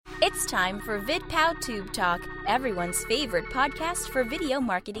time for VidPow Tube Talk, everyone's favorite podcast for video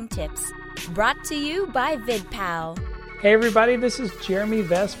marketing tips. Brought to you by VidPow. Hey everybody, this is Jeremy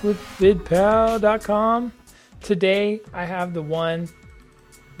Vest with VidPow.com. Today I have the one,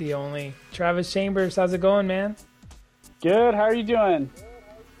 the only, Travis Chambers. How's it going, man? Good. How are you doing?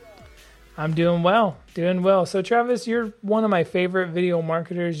 I'm doing well. So Travis, you're one of my favorite video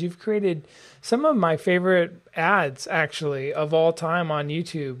marketers. You've created some of my favorite ads, actually, of all time on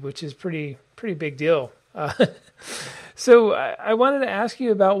YouTube, which is pretty big deal. So I wanted to ask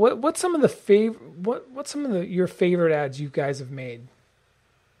you about what's some of your favorite ads you guys have made.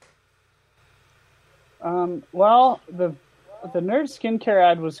 Well, the Nerd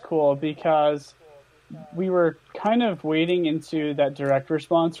Skincare ad was cool because we were kind of wading into that direct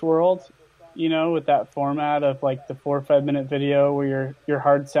response world, you know, with that format of like the 4 or 5 minute video where you're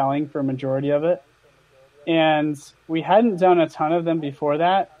hard selling for a majority of it. And we hadn't done a ton of them before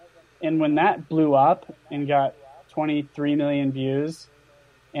that. And when that blew up and got 23 million views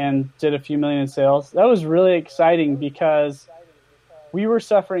and did a few million in sales, that was really exciting because we were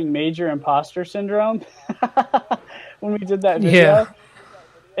suffering major imposter syndrome when we did that video. Yeah.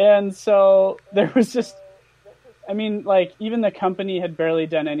 And so there was just, I mean, like even the company had barely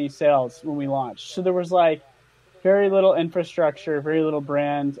done any sales when we launched. So there was like very little infrastructure, very little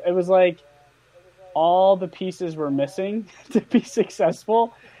brand. It was like all the pieces were missing to be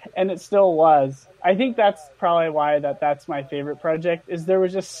successful, and it still was. I think that's probably why that's my favorite project, is there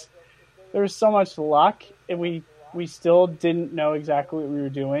was so much luck, and we still didn't know exactly what we were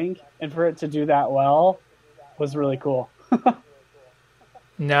doing, and for it to do that well was really cool.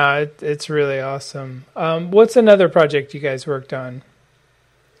 No, it's really awesome. What's another project you guys worked on?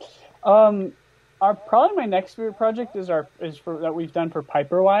 Probably my next favorite project is that we've done for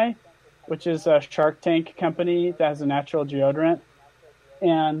PiperY, which is a Shark Tank company that has a natural deodorant.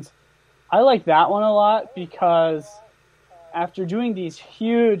 And I like that one a lot because after doing these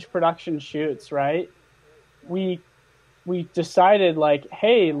huge production shoots, right, we decided like,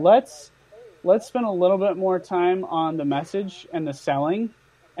 hey, let's spend a little bit more time on the message and the selling,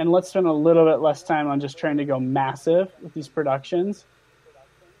 and let's spend a little bit less time on just trying to go massive with these productions.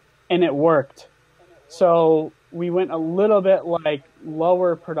 And it worked. So we went a little bit like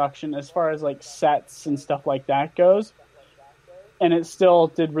lower production as far as like sets and stuff like that goes. And it still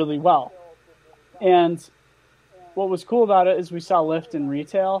did really well. And what was cool about it is we saw lift in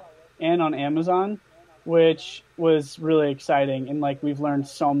retail and on Amazon, which was really exciting. And like we've learned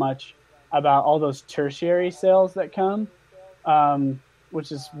so much about all those tertiary sales that come, which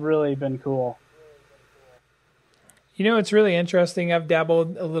has really been cool. You know, it's really interesting. I've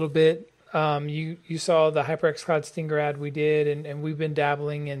dabbled a little bit. You saw the HyperX Cloud Stinger ad we did, and we've been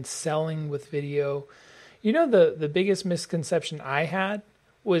dabbling in selling with video. You know, the biggest misconception I had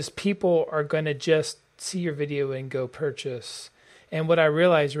was people are going to just see your video and go purchase. And what I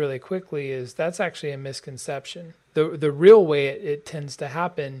realized really quickly is that's actually a misconception. The real way it tends to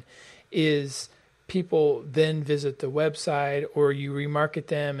happen is people then visit the website, or you remarket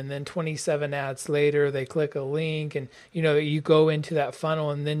them, and then 27 ads later they click a link, and you know, you go into that funnel,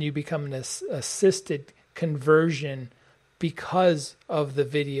 and then you become an assisted conversion because of the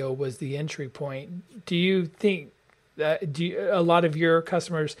video was the entry point. Do you think that a lot of your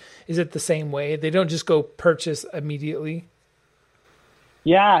customers, is it the same way? They don't just go purchase immediately?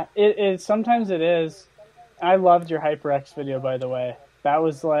 Yeah, it sometimes it is. I loved your HyperX video, by the way. That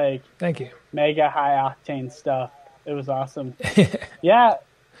was like, thank you, mega high octane stuff. It was awesome. Yeah.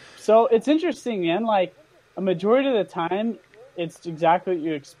 So it's interesting, man. Like a majority of the time, it's exactly what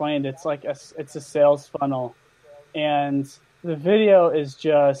you explained. It's like it's a sales funnel, and the video is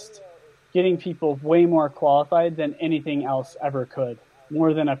just getting people way more qualified than anything else ever could.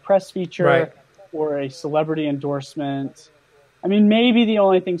 More than a press feature, right, or a celebrity endorsement. I mean, maybe the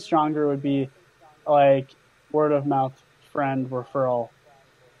only thing stronger would be like word of mouth friend referral,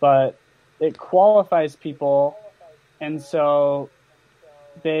 but it qualifies people, and so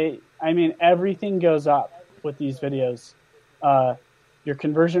everything goes up with these videos. Your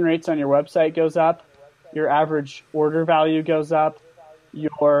conversion rates on your website goes up, your average order value goes up,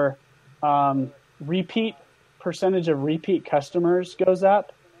 your percentage of repeat customers goes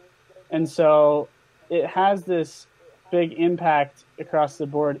up, and so it has this big impact across the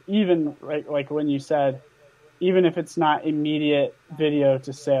board, even like when you said, even if it's not immediate video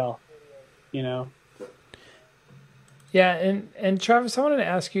to sale, you know? Yeah. And Travis, I wanted to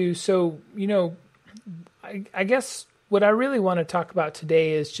ask you, so, you know, I guess what I really want to talk about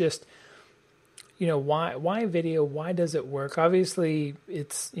today is just, you know, why video? Why does it work? Obviously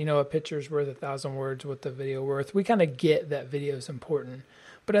it's, you know, a picture's worth 1,000 words with the video worth. We kind of get that video is important,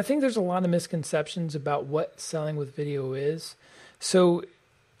 But I think there's a lot of misconceptions about what selling with video is. So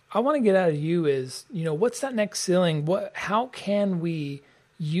I want to get out of you is, what's that next ceiling? How can we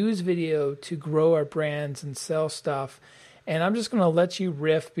use video to grow our brands and sell stuff? And I'm just going to let you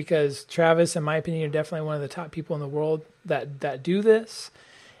riff because Travis, in my opinion, are definitely one of the top people in the world that do this.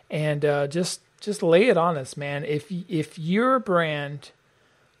 And just lay it on us, man. If you're a brand,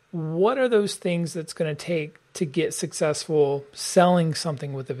 what are those things that's going to take to get successful selling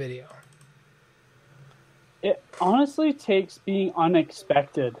something with a video? It honestly takes being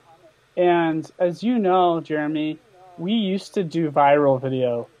unexpected. And as you know, Jeremy, we used to do viral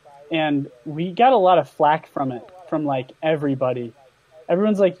video, and we got a lot of flack from it, from like everybody.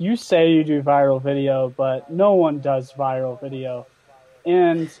 Everyone's like, you say you do viral video, but no one does viral video.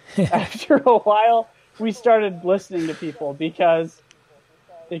 And after a while, we started listening to people because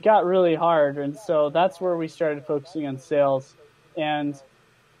it got really hard. And so that's where we started focusing on sales. And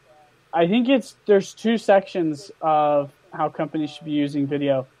I think there's two sections of how companies should be using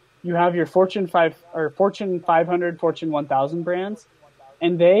video. You have your Fortune 500, Fortune 1000 brands,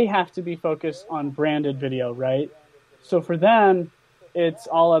 and they have to be focused on branded video, right? So for them, it's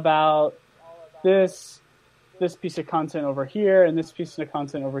all about this piece of content over here and this piece of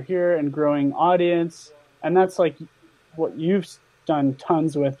content over here and growing audience. And that's like what you've done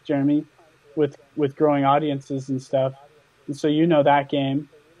tons with, Jeremy, with growing audiences and stuff. And so you know that game.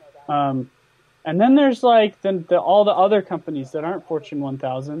 And then there's like all the other companies that aren't Fortune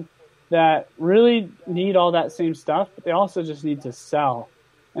 1000 that really need all that same stuff, but they also just need to sell.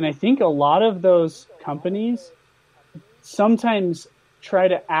 And I think a lot of those companies sometimes try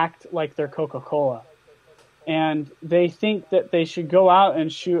to act like they're Coca-Cola. And they think that they should go out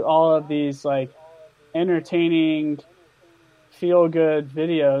and shoot all of these like entertaining, feel-good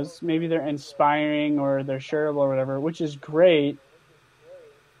videos. Maybe they're inspiring or they're shareable or whatever, which is great.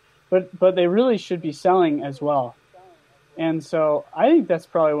 But they really should be selling as well. And so I think that's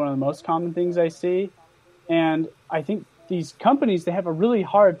probably one of the most common things I see. And I think these companies, they have a really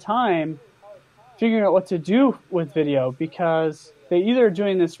hard time figuring out what to do with video because they either are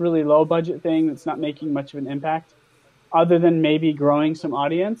doing this really low budget thing that's not making much of an impact other than maybe growing some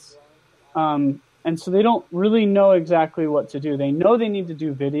audience. And so they don't really know exactly what to do. They know they need to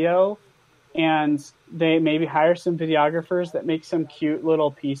do video, and they maybe hire some videographers that make some cute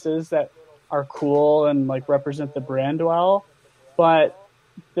little pieces that are cool and like represent the brand well. But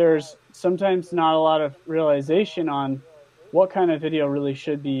there's sometimes not a lot of realization on what kind of video really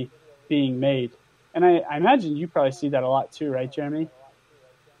should be being made. And I imagine you probably see that a lot too, right, Jeremy?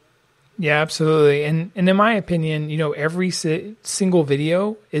 Yeah, absolutely. And in my opinion, every single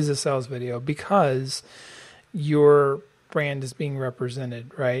video is a sales video because your brand is being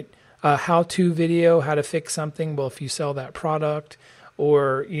represented, right? How-to video, how to fix something. Well, if you sell that product,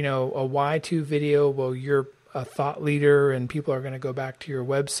 or, a why-to video, well, you're a thought leader and people are going to go back to your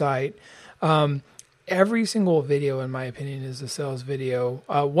website. Every single video, in my opinion, is a sales video.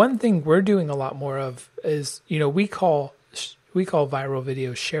 One thing we're doing a lot more of is, we call viral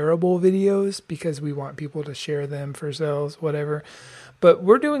videos shareable videos because we want people to share them for sales, whatever. But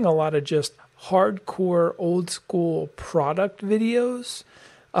we're doing a lot of just hardcore, old school product videos,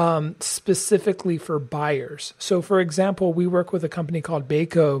 specifically for buyers. So for example, we work with a company called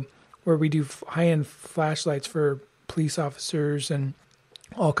Baco where we do high-end flashlights for police officers and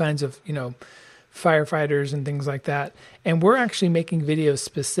all kinds of, firefighters and things like that. And we're actually making videos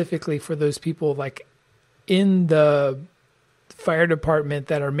specifically for those people like in the fire department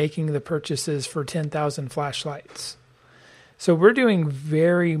that are making the purchases for 10,000 flashlights. So we're doing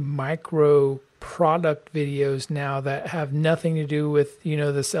very micro product videos now that have nothing to do with,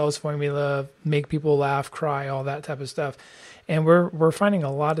 the sales formula, make people laugh, cry, all that type of stuff. And we're finding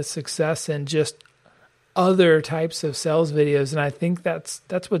a lot of success in just other types of sales videos. And I think that's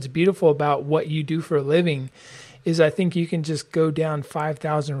what's beautiful about what you do for a living is I think you can just go down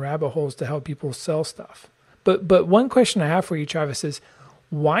 5,000 rabbit holes to help people sell stuff. But one question I have for you, Travis, is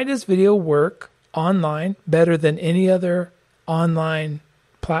why does video work online better than any other online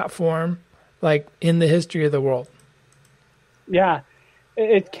platform like in the history of the world? Yeah,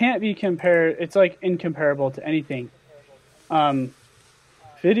 it can't be compared. It's like incomparable to anything.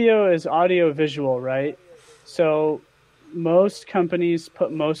 Video is audio visual, right? So most companies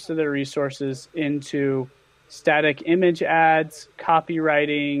put most of their resources into static image ads,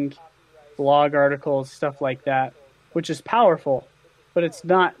 copywriting, blog articles, stuff like that, which is powerful, but it's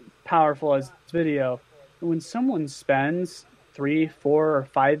not powerful as video. When someone spends 3, 4, or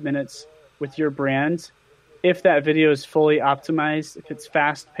 5 minutes with your brand, if that video is fully optimized, if it's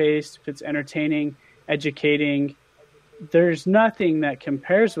fast-paced, if it's entertaining, educating, there's nothing that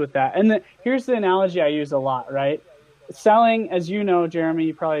compares with that. And here's the analogy I use a lot, right? Selling, as you know, Jeremy,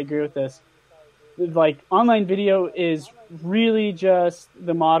 you probably agree with this. Like online video is really just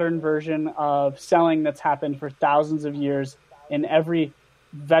the modern version of selling that's happened for thousands of years in every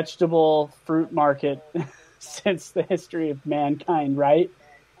vegetable fruit market since the history of mankind, right?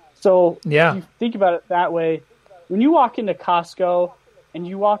 So if you think about it that way, when you walk into Costco and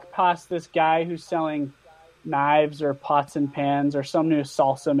you walk past this guy who's selling knives or pots and pans or some new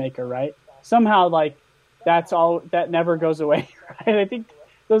salsa maker, right? Somehow, like, that's all, that never goes away, right? I think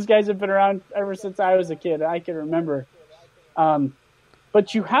those guys have been around ever since I was a kid. I can remember.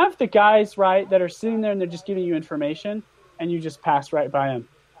 But you have the guys, right, that are sitting there and they're just giving you information and you just pass right by them.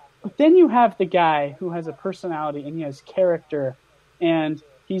 But then you have the guy who has a personality and he has character and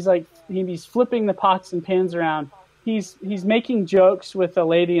he's like, he's flipping the pots and pans around. He's making jokes with the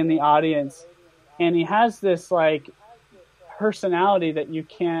lady in the audience, and he has this like personality that you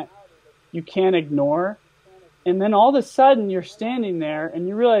can't ignore. And then all of a sudden you're standing there and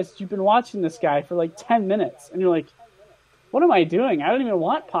you realize you've been watching this guy for like 10 minutes and you're like, what am I doing? I don't even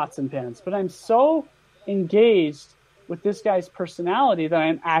want pots and pans, but I'm so engaged with this guy's personality that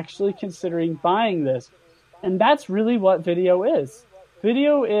I'm actually considering buying this. And that's really what video is.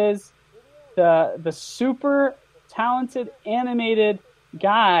 Video is the super talented animated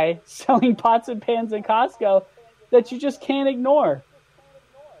guy selling pots and pans in Costco that you just can't ignore.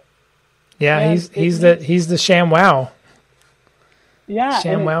 Yeah, and he's the ShamWow. Yeah,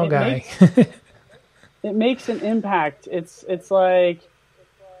 ShamWow guy. It makes an impact. It's like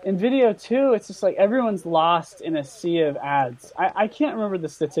in video too, it's just like everyone's lost in a sea of ads. I can't remember the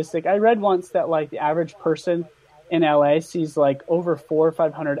statistic. I read once that like the average person in LA sees like over 400 or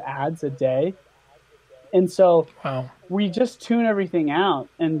 500 ads a day. And so we just tune everything out.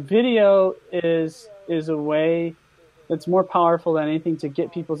 And video is a way that's more powerful than anything to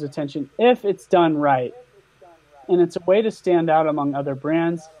get people's attention if it's done right. And it's a way to stand out among other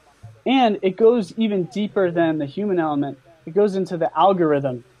brands. And it goes even deeper than the human element. It goes into the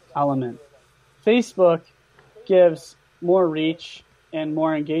algorithm element. Facebook gives more reach and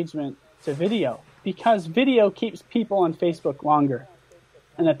more engagement to video because video keeps people on Facebook longer.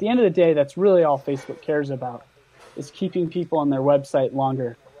 And at the end of the day, that's really all Facebook cares about, is keeping people on their website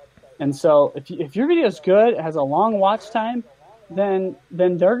longer. And so if your video is good, it has a long watch time, then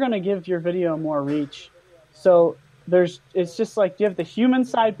they're going to give your video more reach. So it's just like you have the human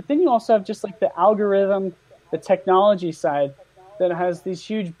side, but then you also have just like the algorithm, the technology side that has these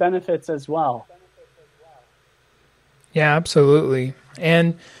huge benefits as well. Yeah, absolutely.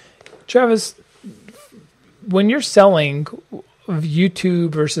 And Travis, when you're selling YouTube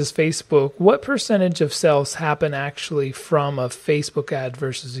versus Facebook, what percentage of sales happen actually from a Facebook ad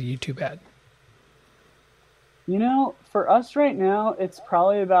versus a YouTube ad? You know, for us right now, it's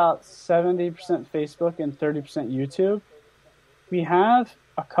probably about 70% Facebook and 30% YouTube. We have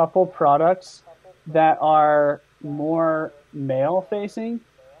a couple products that are more male-facing.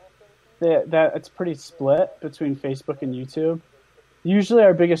 That it's pretty split between Facebook and YouTube. Usually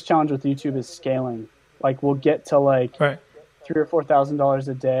our biggest challenge with YouTube is scaling. Like we'll get to like $3,000 or $4,000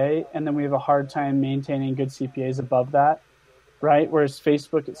 a day, and then we have a hard time maintaining good CPAs above that, right? Whereas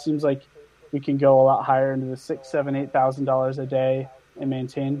Facebook, it seems like we can go a lot higher into the $6,000, $7,000, $8,000 a day and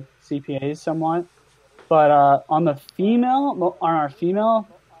maintain CPAs somewhat. But on our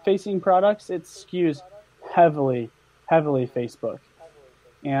female-facing products, it skews heavily Facebook.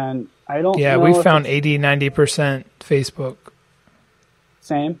 And I don't know. Yeah, we found 80-90% Facebook.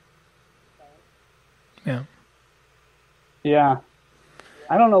 Same. Yeah. Yeah.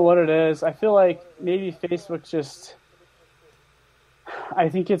 I don't know what it is. I feel like maybe Facebook I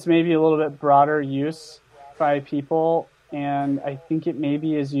think it's maybe a little bit broader use by people, and I think it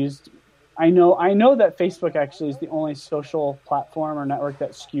maybe is used. I know that Facebook actually is the only social platform or network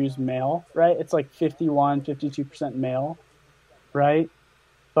that skews male, right? It's like 52% male, right?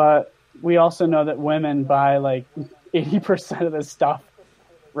 But we also know that women buy like 80% of this stuff,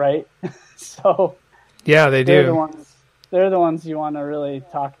 right? So yeah, they do. They're the ones you want to really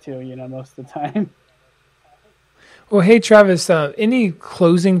talk to, most of the time. Well, hey, Travis, any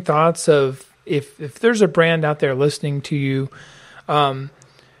closing thoughts of if there's a brand out there listening to you,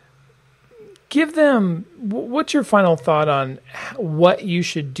 give them, what's your final thought on what you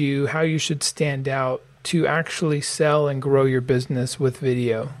should do, how you should stand out to actually sell and grow your business with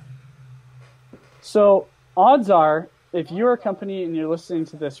video? So odds are, if you're a company and you're listening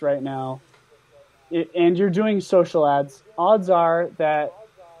to this right now, and you're doing social ads, odds are that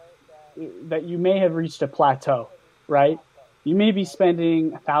you may have reached a plateau, right? You may be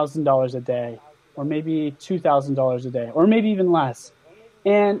spending $1,000 a day, or or maybe $2,000 a day, or maybe even less.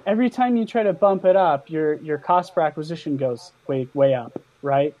 And every time you try to bump it up, your cost per acquisition goes way up,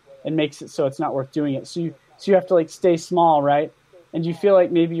 right? And makes it so it's not worth doing it. So you have to like stay small, right? And you feel like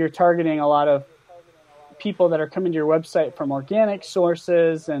maybe you're targeting a lot of people that are coming to your website from organic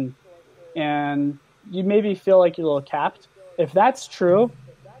sources, and you maybe feel like you're a little capped. If that's true,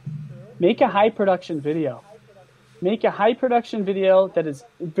 make a high production video. Make a high production video that is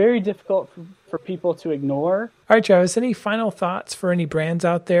very difficult for people to ignore. All right, Travis, any final thoughts for any brands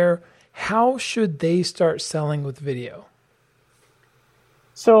out there? How should they start selling with video?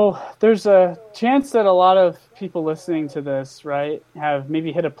 So there's a chance that a lot of people listening to this, right, have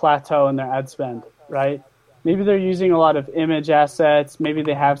maybe hit a plateau in their ad spend, right? Maybe they're using a lot of image assets. Maybe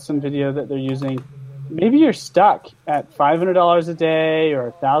they have some video that they're using. Maybe you're stuck at $500 a day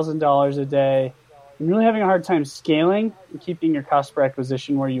or $1,000 a day. You're really having a hard time scaling and keeping your cost per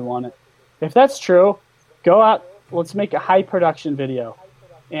acquisition where you want it. If that's true, go out, let's make a high production video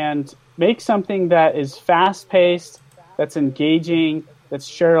and make something that is fast paced, that's engaging, that's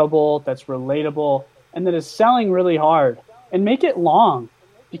shareable, that's relatable, and that is selling really hard. And make it long,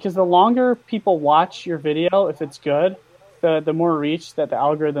 because the longer people watch your video, if it's good, the more reach that the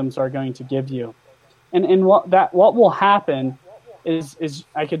algorithms are going to give you. And what will happen is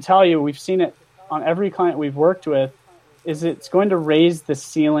I can tell you, we've seen it on every client we've worked with, is it's going to raise the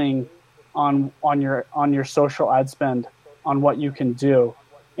ceiling on your social ad spend, on what you can do.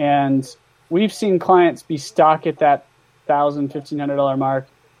 And we've seen clients be stuck at that $1,000, $1,500 mark,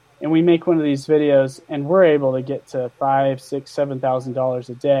 and we make one of these videos and we're able to get to $5,000, $6,000, $7,000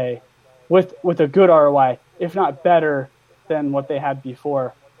 a day with a good ROI, if not better than what they had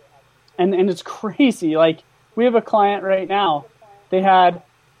before. And it's crazy. Like, we have a client right now, they had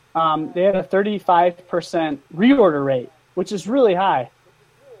a 35% reorder rate, which is really high.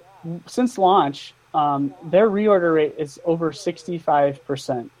 Since launch, their reorder rate is over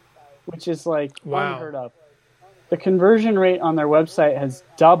 65%, which is like unheard of. The conversion rate on their website has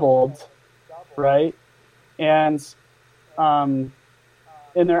doubled, right? And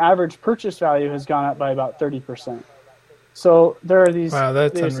their average purchase value has gone up by about 30%. So there are these. Wow,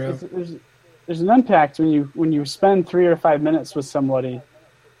 that's unreal. There's an impact when you spend 3 or 5 minutes with somebody.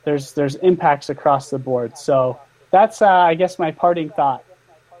 There's impacts across the board. So that's I guess my parting thought.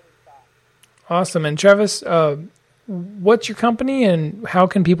 Awesome. And Travis, what's your company and how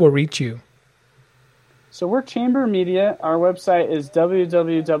can people reach you? So we're Chamber Media. Our website is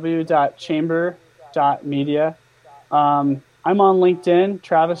www.chamber.media. I'm on LinkedIn,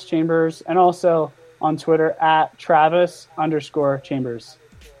 Travis Chambers, and also on Twitter at Travis_Chambers.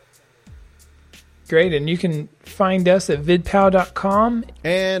 Great. And you can find us at vidpow.com.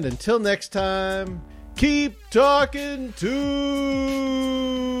 And until next time, keep talking Tube.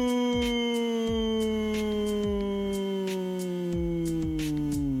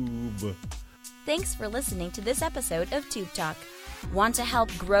 Thanks for listening to this episode of Tube Talk. Want to help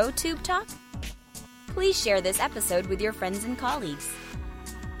grow Tube Talk? Please share this episode with your friends and colleagues.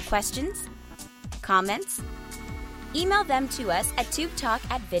 Questions? Comments? Email them to us at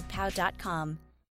tubetalk@vidpow.com.